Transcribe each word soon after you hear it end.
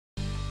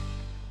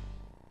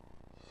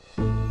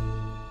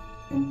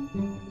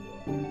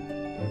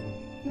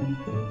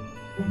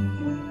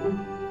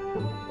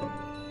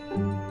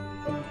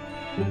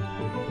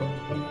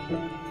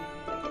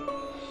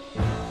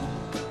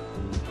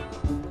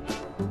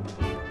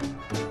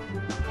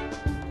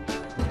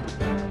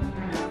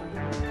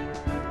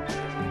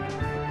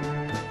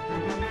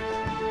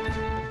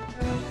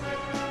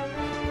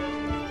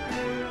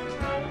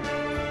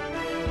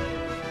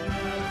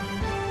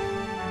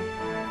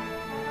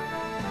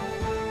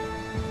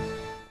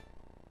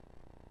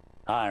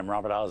Hi, I'm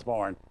Robert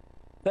Osborne.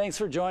 Thanks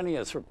for joining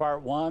us for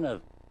part one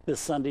of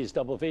this Sunday's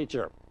double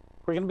feature.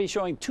 We're going to be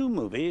showing two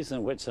movies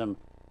in which some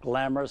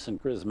glamorous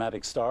and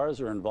charismatic stars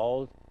are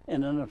involved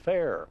in an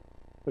affair,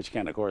 which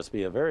can, of course,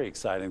 be a very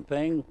exciting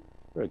thing,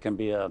 or it can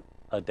be a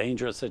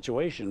dangerous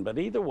situation. But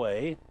either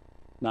way,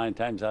 9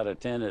 times out of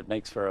 10, it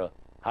makes for a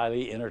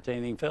highly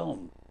entertaining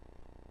film.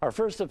 Our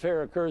first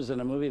affair occurs in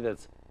a movie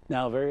that's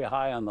now very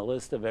high on the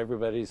list of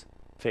everybody's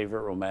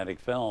favorite romantic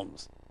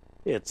films.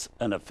 It's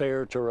An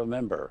Affair to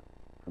Remember,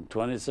 from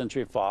 20th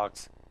Century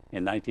Fox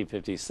in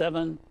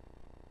 1957,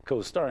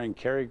 co-starring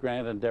Cary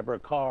Grant and Deborah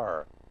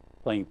Kerr,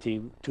 playing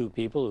two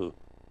people who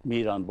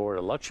meet on board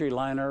a luxury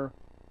liner,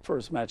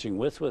 first matching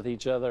wits with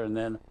each other and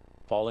then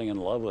falling in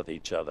love with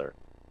each other,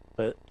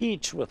 but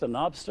each with an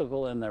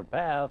obstacle in their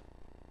path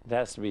that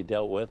has to be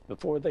dealt with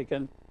before they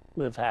can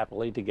live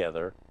happily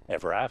together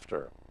ever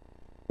after.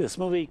 This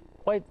movie,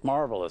 quite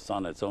marvelous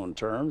on its own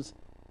terms,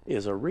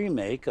 is a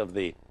remake of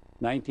the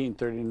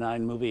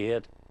 1939 movie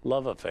hit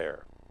Love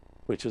Affair,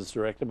 which was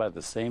directed by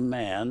the same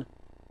man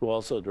who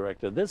also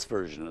directed this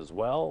version as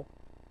well,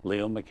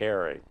 Leo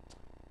McCarey.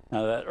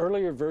 Now, that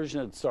earlier version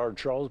had starred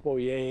Charles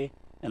Boyer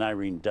and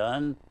Irene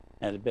Dunne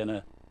and had been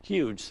a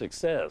huge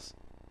success.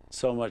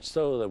 So much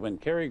so that when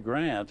Cary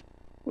Grant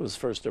was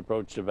first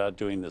approached about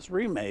doing this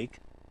remake,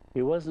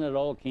 he wasn't at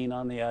all keen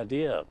on the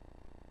idea.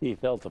 He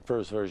felt the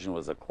first version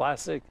was a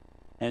classic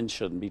and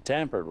shouldn't be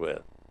tampered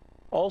with.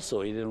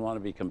 Also, he didn't want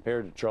to be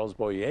compared to Charles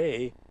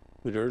Boyer,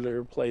 who'd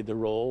earlier played the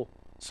role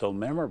so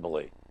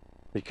memorably.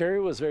 But Cary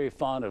was very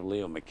fond of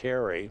Leo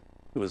McCarey,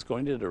 who was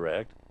going to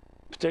direct,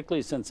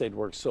 particularly since they'd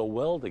worked so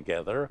well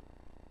together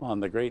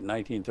on the great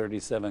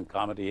 1937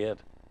 comedy hit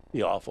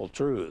The Awful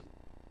Truth.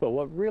 But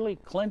what really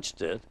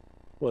clinched it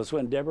was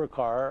when Deborah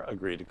Kerr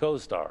agreed to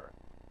co-star.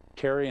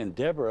 Cary and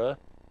Deborah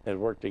had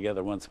worked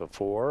together once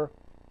before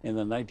in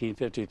the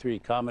 1953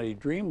 comedy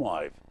Dream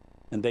Wife,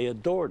 and they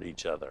adored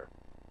each other.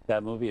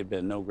 That movie had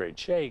been no great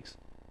shakes,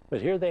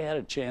 but here they had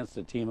a chance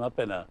to team up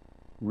in a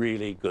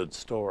really good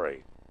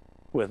story.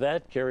 With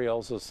that, Cary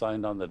also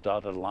signed on the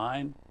dotted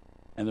line,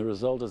 and the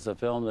result is a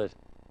film that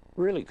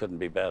really couldn't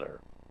be better.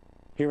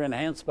 Here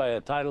enhanced by a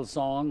title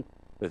song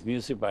with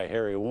music by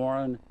Harry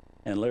Warren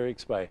and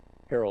lyrics by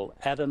Harold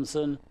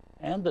Adamson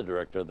and the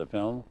director of the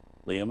film,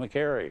 Leo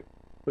McCarey,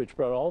 which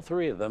brought all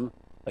three of them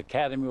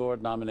Academy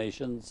Award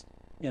nominations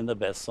in the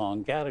Best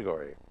Song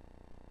category.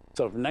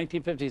 So from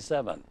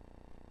 1957,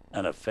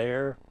 An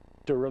Affair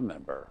to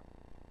Remember.